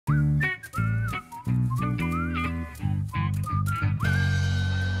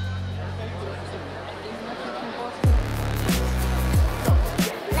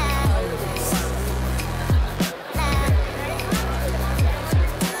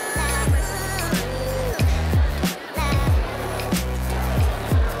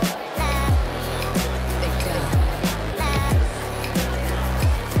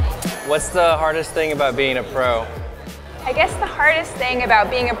What's the hardest thing about being a pro? I guess the hardest thing about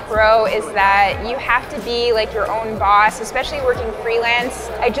being a pro is that you have to be like your own boss, especially working freelance.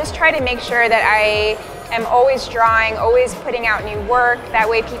 I just try to make sure that I am always drawing, always putting out new work. That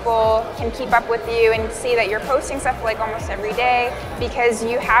way people can keep up with you and see that you're posting stuff like almost every day, because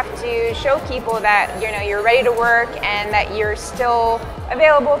you have to show people that you're ready to work and that you're still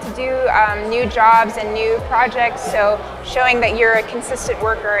available to do new jobs and new projects. So showing that you're a consistent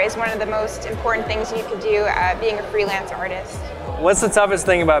worker is one of the most important things you could do being a freelance artist. What's the toughest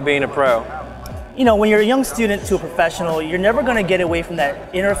thing about being a pro? You know, when you're a young student to a professional, you're never going to get away from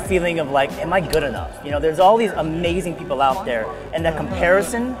that inner feeling of like, am I good enough? You know, there's all these amazing people out there, and that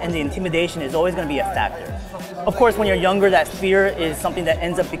comparison and the intimidation is always going to be a factor. Of course, when you're younger, that fear is something that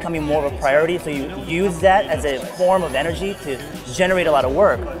ends up becoming more of a priority, so you use that as a form of energy to generate a lot of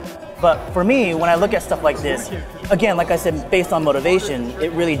work. But for me, when I look at stuff like this, again, like I said, based on motivation,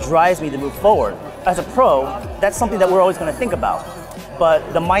 it really drives me to move forward. As a pro, that's something that we're always going to think about.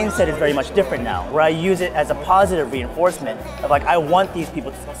 But the mindset is very much different now, where I use it as a positive reinforcement of like, I want these people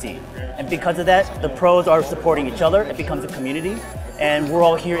to succeed. And because of that, the pros are supporting each other, it becomes a community, and we're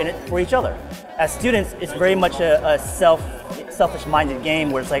all here in it for each other. As students, it's very much a selfish-minded game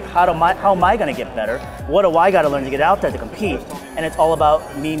where it's like, how am I gonna get better? What do I gotta learn to get out there to compete? And it's all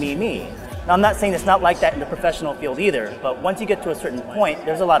about me, me, me. Now, I'm not saying it's not like that in the professional field either, but once you get to a certain point,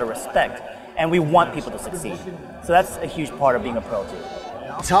 there's a lot of respect, and we want people to succeed. So that's a huge part of being a pro too.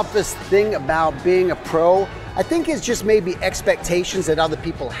 Toughest thing about being a pro, I think, is just maybe expectations that other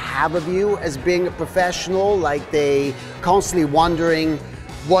people have of you as being a professional. Like they constantly wondering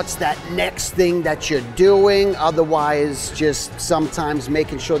what's that next thing that you're doing. Otherwise, just sometimes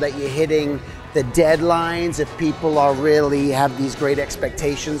making sure that you're hitting the deadlines if people are really have these great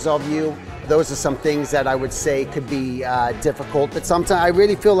expectations of you. Those are some things that I would say could be difficult, but sometimes I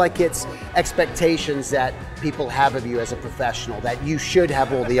really feel like it's expectations that people have of you as a professional, that you should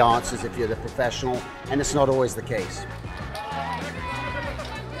have all the answers if you're the professional, and it's not always the case.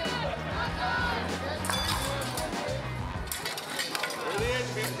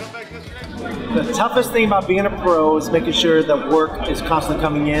 The toughest thing about being a pro is making sure that work is constantly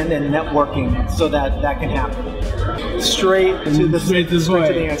coming in and networking so that that can happen. Straight to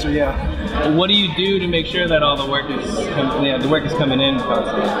the answer, yeah. What do you do to make sure that all the work is coming in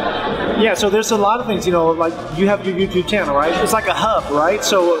constantly? Yeah, so there's a lot of things, like you have your YouTube channel, right? It's like a hub, right?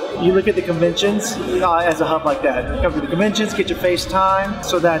 So you look at the conventions as a hub like that. You come to the conventions, get your FaceTime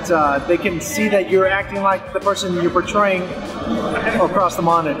so that they can see that you're acting like the person you're portraying across the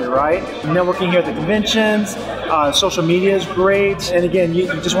monitor, right? Networking here at the conventions, social media is great. And again, you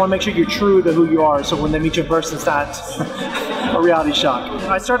just want to make sure you're true to who you are, so when they meet you in person, it's not a reality shock.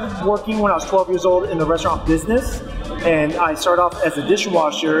 I started working when I was 12 years old in the restaurant business, and I started off as a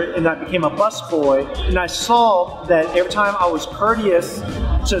dishwasher, and I became a busboy, and I saw that every time I was courteous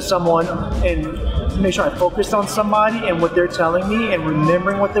to someone and make sure I focused on somebody and what they're telling me and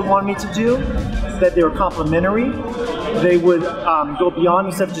remembering what they wanted me to do, that they were complimentary. They would go beyond,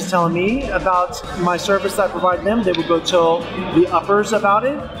 instead of just telling me about my service that I provide them, they would go tell the uppers about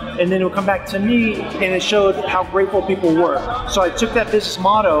it, and then it would come back to me, and it showed how grateful people were. So I took that business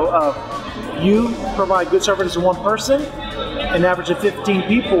motto of, you provide good service to one person, an average of 15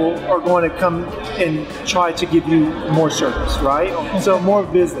 people are going to come and try to give you more service, right? So more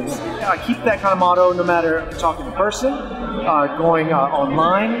business. I keep that kind of motto no matter talking in person, going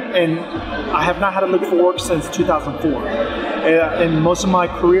online, and I have not had to look for work since 2004. And most of my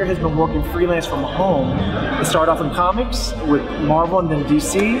career has been working freelance from home. I started off in comics with Marvel and then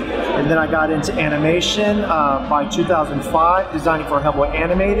DC, and then I got into animation by 2005, designing for Hellboy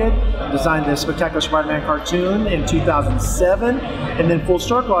Animated, designed the Spectacular Spider-Man cartoon in 2007, and then full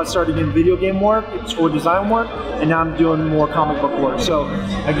circle I started doing video game work, for design work, and now I'm doing more comic book work. So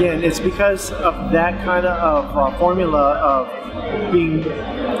again, it's because of that kind of formula of being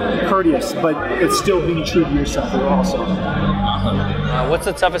courteous, but it's still being true to yourself also. What's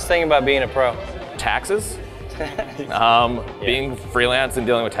the toughest thing about being a pro? Taxes. Being freelance and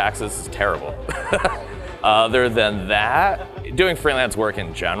dealing with taxes is terrible. Other than that, doing freelance work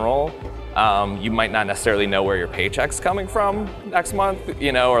in general, you might not necessarily know where your paycheck's coming from next month,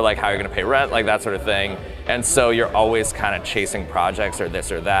 or like how you're gonna pay rent, like that sort of thing. And so you're always kind of chasing projects or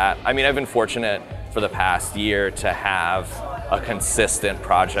this or that. I mean, I've been fortunate for the past year to have a consistent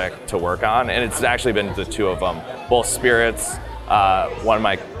project to work on, and it's actually been the two of them, both Spirits, one of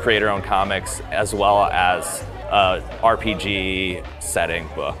my creator-owned comics, as well as a RPG setting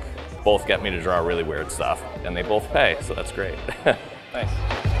book. Both get me to draw really weird stuff, and they both pay, so that's great. Nice.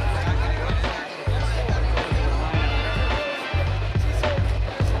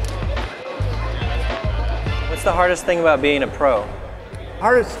 What's the hardest thing about being a pro?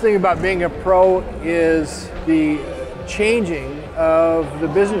 Hardest thing about being a pro is the changing of the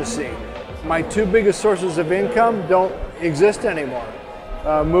business scene. My two biggest sources of income don't exist anymore.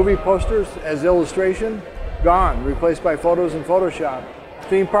 Movie posters as illustration, gone, replaced by photos in Photoshop.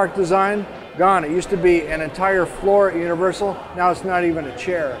 Theme park design, gone. It used to be an entire floor at Universal, now it's not even a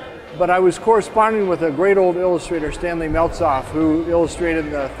chair. But I was corresponding with a great old illustrator, Stanley Meltzoff, who illustrated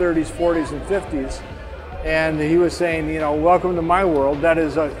in the 30s, 40s, and 50s. And he was saying, you know, welcome to my world.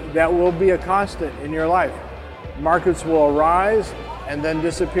 That will be a constant in your life. Markets will arise and then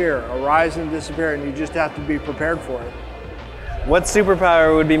disappear, arise and disappear, and you just have to be prepared for it. What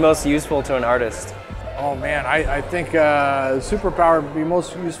superpower would be most useful to an artist? Oh man, I think superpower would be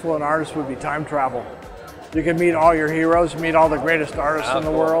most useful to an artist would be time travel. You can meet all your heroes, meet all the greatest artists in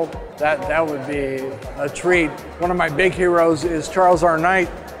the world. That would be a treat. One of my big heroes is Charles R. Knight.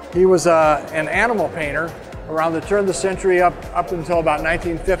 He was an animal painter around the turn of the century up until about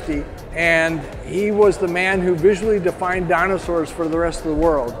 1950. And he was the man who visually defined dinosaurs for the rest of the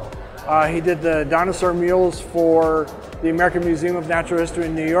world. He did the dinosaur murals for the American Museum of Natural History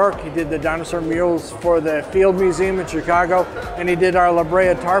in New York. He did the dinosaur murals for the Field Museum in Chicago. And he did our La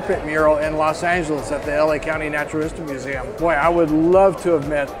Brea tar pit mural in Los Angeles at the LA County Natural History Museum. Boy, I would love to have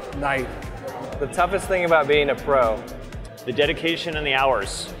met Knight. The toughest thing about being a pro? The dedication and the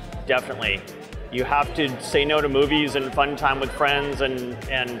hours, definitely. You have to say no to movies and fun time with friends and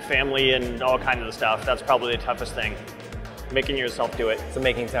family and all kinds of stuff. That's probably the toughest thing. Making yourself do it. So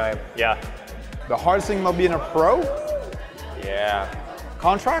making time. Yeah. The hardest thing about being a pro? Yeah.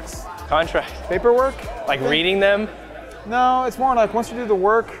 Contracts? Contracts. Paperwork? Like reading them? No, it's more like once you do the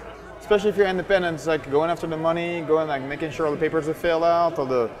work, especially if you're independent, it's like going after the money, going like making sure all the papers are filled out, all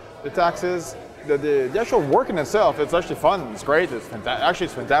the taxes. The actual work in itself, it's actually fun, it's great, actually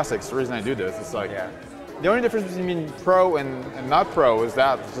it's fantastic, it's the reason I do this. It's like, the only difference between being pro and not pro is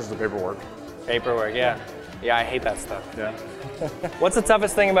that it's just the paperwork. Paperwork, yeah. Yeah, I hate that stuff. Yeah. What's the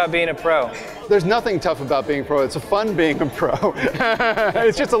toughest thing about being a pro? There's nothing tough about being pro. It's fun being a pro.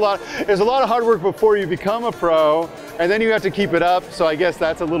 It's just there's a lot of hard work before you become a pro, and then you have to keep it up. So I guess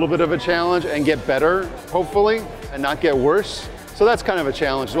that's a little bit of a challenge, and get better, hopefully, and not get worse. So that's kind of a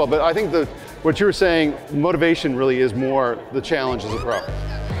challenge as well. But I think what you were saying, motivation really is more the challenge as a pro.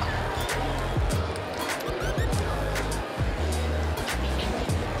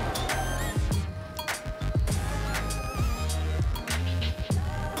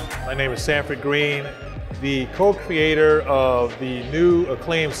 My name is Sanford Green, the co-creator of the new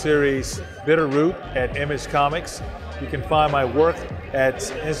acclaimed series Bitterroot at Image Comics. You can find my work at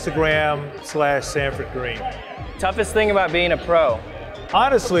Instagram/Sanford Green. Toughest thing about being a pro?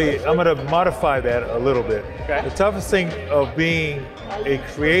 Honestly, I'm going to modify that a little bit. Okay. The toughest thing of being a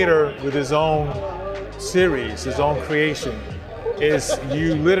creator with his own series, his own creation, is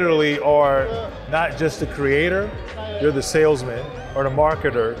you literally are not just a creator, you're the salesman or the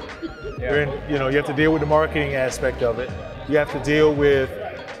marketer. You have to deal with the marketing aspect of it. You have to deal with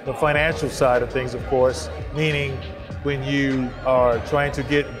the financial side of things, of course, meaning when you are trying to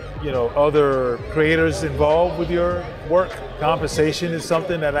get other creators involved with your work. Compensation is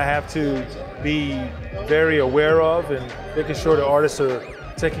something that I have to be very aware of, and making sure the artists are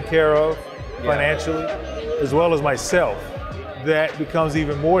taken care of financially, as well as myself. That becomes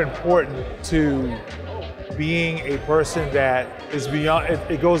even more important to being a person that is beyond,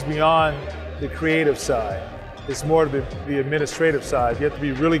 it goes beyond the creative side. It's more the administrative side. You have to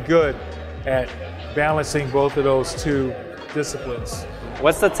be really good at balancing both of those two disciplines.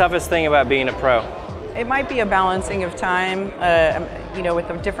 What's the toughest thing about being a pro? It might be a balancing of time, with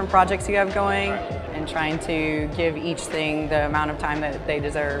the different projects you have going, and trying to give each thing the amount of time that they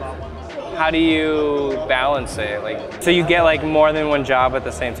deserve. How do you balance it? So you get more than one job at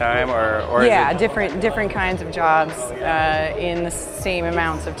the same time, or yeah, different kinds of jobs in the same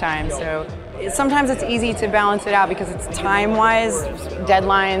amounts of time. So sometimes it's easy to balance it out because it's time-wise.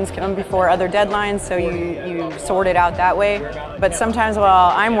 Deadlines come before other deadlines, so you sort it out that way. But sometimes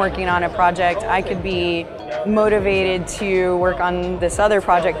while I'm working on a project, I could be motivated to work on this other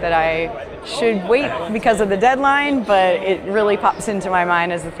project that I should wait because of the deadline, but it really pops into my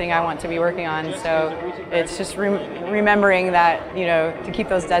mind as the thing I want to be working on. So it's just remembering that, to keep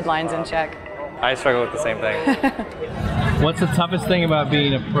those deadlines in check. I struggle with the same thing. What's the toughest thing about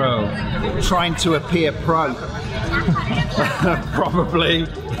being a pro? Trying to appear pro. Probably.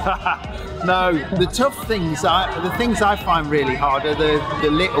 No, the tough things, the things I find really hard are the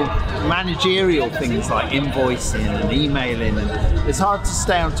little managerial things like invoicing and emailing, and it's hard to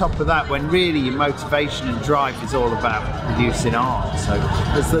stay on top of that when really your motivation and drive is all about producing art. So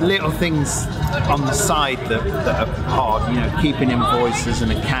there's the little things on the side that are hard, you know, keeping invoices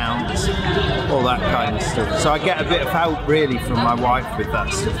and accounts, all that kind of stuff. So I get a bit of help really from my wife with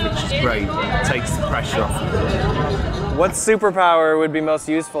that stuff, which is great. It takes the pressure off of it. What superpower would be most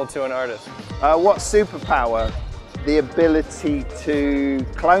useful to an artist? What superpower? The ability to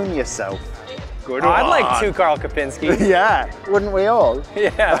clone yourself. Good one. I'd like 2 Carl Kapinski. Yeah, wouldn't we all?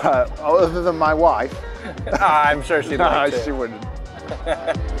 Yeah. Other than my wife. I'm sure she'd like to. No, she wouldn't.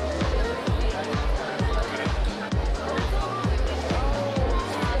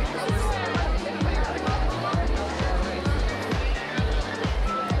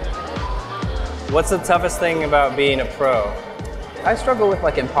 What's the toughest thing about being a pro? I struggle with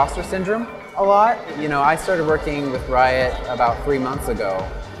like imposter syndrome a lot. You know, I started working with Riot about 3 months ago,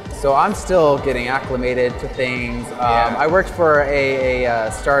 so I'm still getting acclimated to things. I worked for a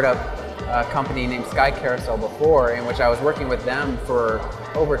startup company named Sky Carousel before, in which I was working with them for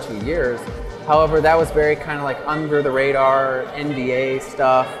over 2 years. However, that was very kind of like under the radar, NDA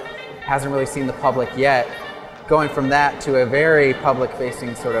stuff, hasn't really seen the public yet. Going from that to a very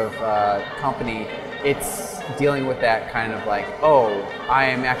public-facing sort of company, it's dealing with that kind of like, oh, I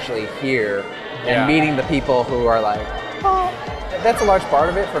am actually here, and meeting the people who are like, oh. That's a large part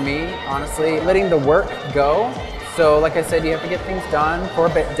of it for me, honestly. Letting the work go. So like I said, you have to get things done for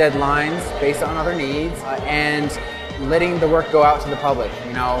deadlines based on other needs, and letting the work go out to the public.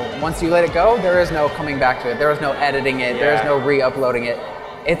 You know, once you let it go, there is no coming back to it. There is no editing it. There is no re-uploading it.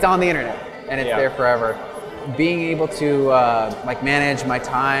 It's on the internet, and it's there forever. Being able to like manage my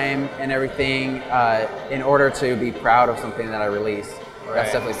time and everything in order to be proud of something that I release.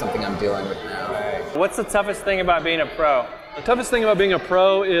 That's definitely something I'm dealing with now. What's the toughest thing about being a pro? The toughest thing about being a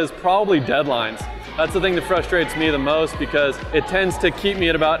pro is probably deadlines. That's the thing that frustrates me the most, because it tends to keep me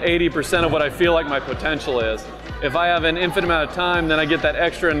at about 80% of what I feel like my potential is. If I have an infinite amount of time, then I get that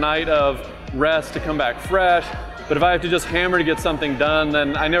extra night of rest to come back fresh. But if I have to just hammer to get something done,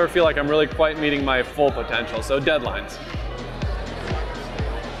 then I never feel like I'm really quite meeting my full potential. So deadlines.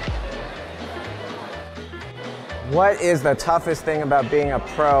 What is the toughest thing about being a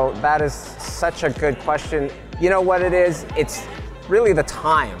pro? That is such a good question. You know what it is? It's really the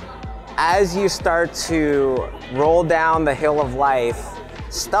time. As you start to roll down the hill of life,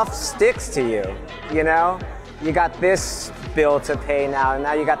 stuff sticks to you, you know? You got this bill to pay now, and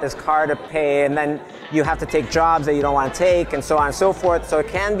now you got this car to pay, and then you have to take jobs that you don't want to take, and so on and so forth. So it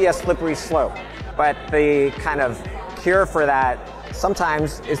can be a slippery slope. But the kind of cure for that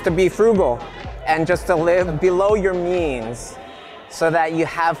sometimes is to be frugal and just to live below your means so that you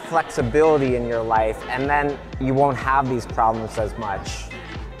have flexibility in your life, and then you won't have these problems as much.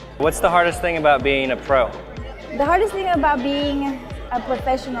 What's the hardest thing about being a pro? The hardest thing about being a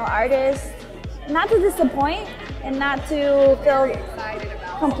professional artist, not to disappoint and not to feel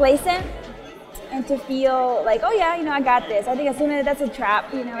complacent, and to feel like, oh yeah, you know, I got this. I think as soon as that's a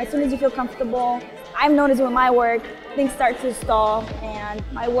trap, you know, as soon as you feel comfortable, I've noticed with my work, things start to stall and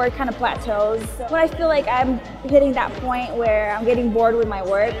my work kind of plateaus. So when I feel like I'm hitting that point where I'm getting bored with my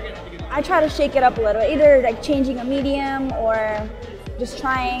work, I try to shake it up a little, either like changing a medium or just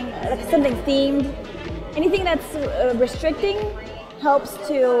trying like something themed. Anything that's restricting helps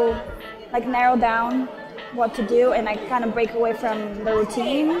to like narrow down what to do and like kind of break away from the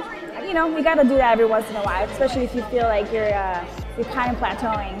routine. You know, you gotta do that every once in a while, especially if you feel like you're kind of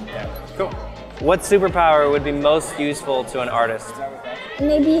plateauing. Yeah, cool. What superpower would be most useful to an artist?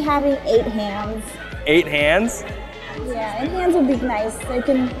 Maybe having 8 hands. 8 hands? Yeah, 8 hands would be nice. So you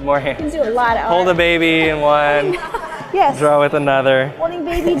can, More hands. You can do a lot of Hold art. a baby in one. Yes. Draw with another. Holding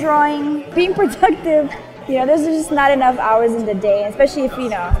baby, drawing, being productive. You know, there's just not enough hours in the day, especially if, you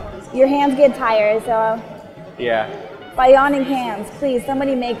know, your hands get tired, so. Yeah. Bionic hands, please,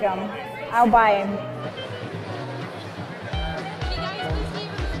 somebody make them. I'll buy them.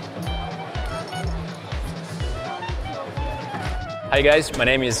 Hi guys, my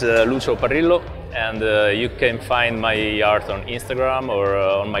name is Lucio Parrillo, and you can find my art on Instagram or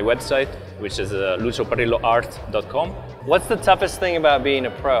on my website, which is lucioparrilloart.com. What's the toughest thing about being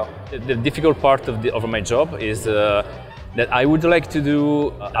a pro? The difficult part of my job is that I would like to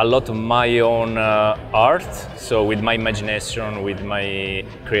do a lot of my own art, so with my imagination, with my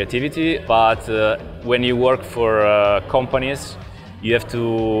creativity, but when you work for companies, you have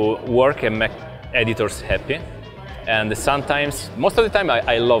to work and make editors happy. And sometimes, most of the time,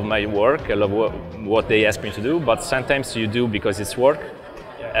 I love my work, I love what they ask me to do, but sometimes you do because it's work.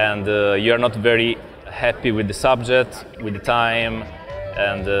 and you are not very happy with the subject, with the time,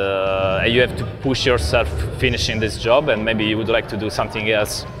 and you have to push yourself finishing this job, and maybe you would like to do something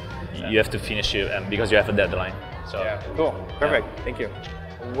else. You have to finish it because you have a deadline. So yeah, cool, perfect. Thank you.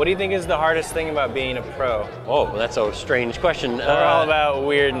 What do you think is the hardest thing about being a pro? Oh, that's a strange question. We're all about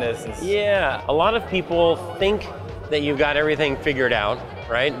weirdness. And yeah, a lot of people think that you've got everything figured out,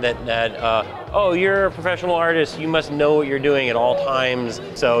 right? Oh, you're a professional artist, you must know what you're doing at all times,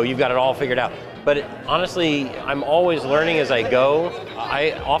 so you've got it all figured out. But honestly, I'm always learning as I go.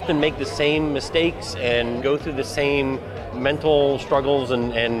 I often make the same mistakes and go through the same mental struggles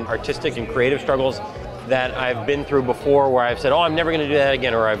and artistic and creative struggles that I've been through before, where I've said, oh, I'm never gonna do that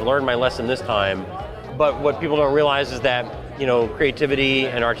again, or I've learned my lesson this time. But what people don't realize is that, you know, creativity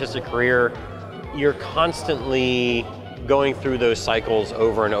and artistic career, you're constantly going through those cycles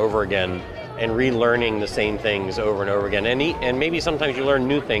over and over again and relearning the same things over and over again. And maybe sometimes you learn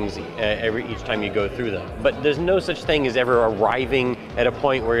new things each time you go through them. But there's no such thing as ever arriving at a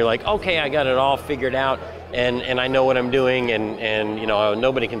point where you're like, okay, I got it all figured out and I know what I'm doing and you know,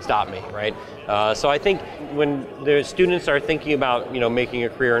 nobody can stop me, right? So I think when the students are thinking about, you know, making a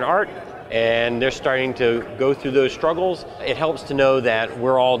career in art and they're starting to go through those struggles, it helps to know that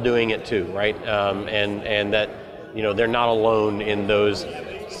we're all doing it too, right? And that, you know, they're not alone in those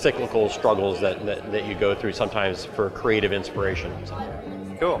cyclical struggles that you go through sometimes for creative inspiration.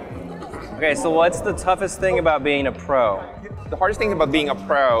 Cool. Okay, so what's the toughest thing about being a pro? The hardest thing about being a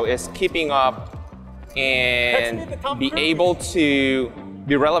pro is keeping up and be able to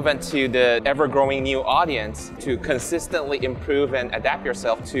be relevant to the ever-growing new audience, to consistently improve and adapt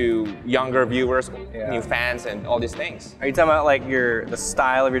yourself to younger viewers, new fans, and all these things. Are you talking about like the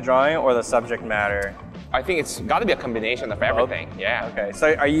style of your drawing or the subject matter? I think it's got to be a combination of everything, yeah. Okay,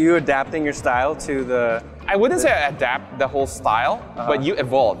 so are you adapting your style to the... I wouldn't say I adapt the whole style, but you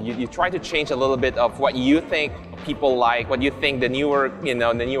evolve. You try to change a little bit of what you think people like, what you think the newer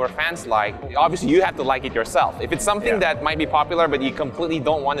fans like. Obviously, you have to like it yourself. If it's something that might be popular, but you completely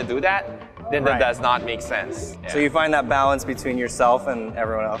don't want to do that, then that does not make sense. Yeah. So you find that balance between yourself and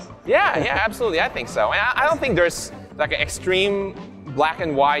everyone else? Yeah, absolutely, I think so. And I don't think there's like an extreme black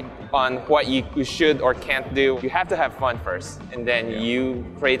and white on what you should or can't do. You have to have fun first, and then you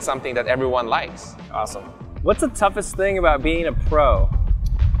create something that everyone likes. Awesome. What's the toughest thing about being a pro?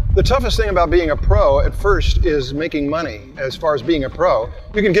 The toughest thing about being a pro at first is making money. As far as being a pro,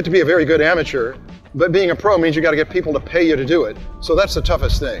 you can get to be a very good amateur, but being a pro means you got to get people to pay you to do it. So that's the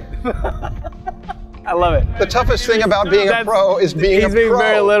toughest thing. I love it. The toughest thing about being a pro is being a pro. He's being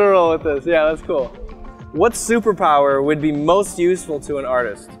very literal with this. Yeah, that's cool. What superpower would be most useful to an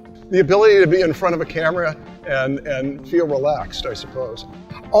artist? The ability to be in front of a camera and feel relaxed, I suppose.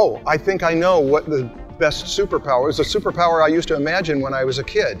 Oh, I think I know what the best superpower is. A superpower I used to imagine when I was a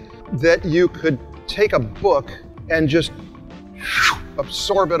kid, that you could take a book and just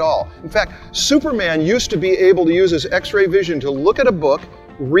absorb it all. In fact, Superman used to be able to use his X-ray vision to look at a book,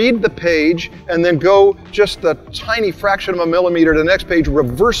 read the page, and then go just the tiny fraction of a millimeter to the next page,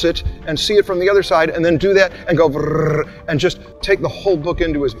 reverse it, and see it from the other side, and then do that and go and just take the whole book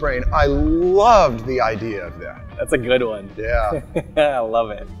into his brain. I loved the idea of that. That's a good one. Yeah. I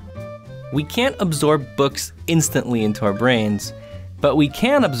love it. We can't absorb books instantly into our brains, but we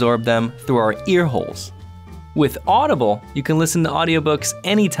can absorb them through our ear holes. With Audible, you can listen to audiobooks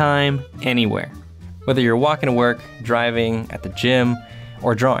anytime, anywhere, whether you're walking to work, driving, at the gym,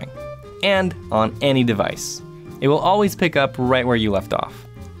 or drawing, and on any device. It will always pick up right where you left off.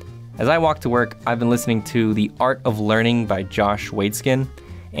 As I walk to work, I've been listening to The Art of Learning by Josh Waitzkin,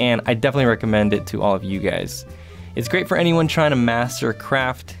 and I definitely recommend it to all of you guys. It's great for anyone trying to master a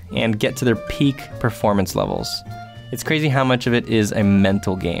craft and get to their peak performance levels. It's crazy how much of it is a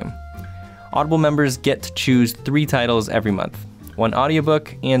mental game. Audible members get to choose 3 titles every month, 1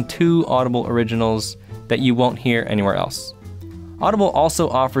 audiobook and 2 Audible originals that you won't hear anywhere else. Audible also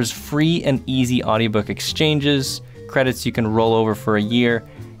offers free and easy audiobook exchanges, credits you can roll over for a year,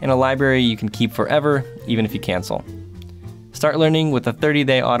 and a library you can keep forever, even if you cancel. Start learning with a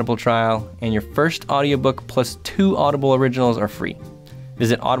 30-day Audible trial, and your first audiobook plus 2 Audible originals are free.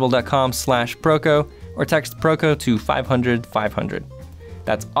 Visit audible.com/Proko or text Proko to 500-500.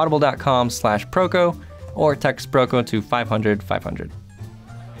 That's audible.com/Proko or text Proko to 500-500.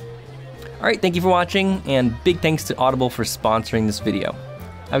 All right, thank you for watching, and big thanks to Audible for sponsoring this video.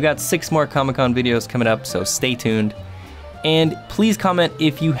 I've got 6 more Comic-Con videos coming up, so stay tuned. And please comment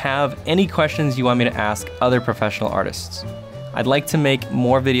if you have any questions you want me to ask other professional artists. I'd like to make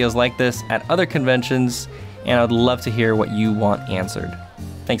more videos like this at other conventions, and I'd love to hear what you want answered.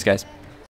 Thanks, guys.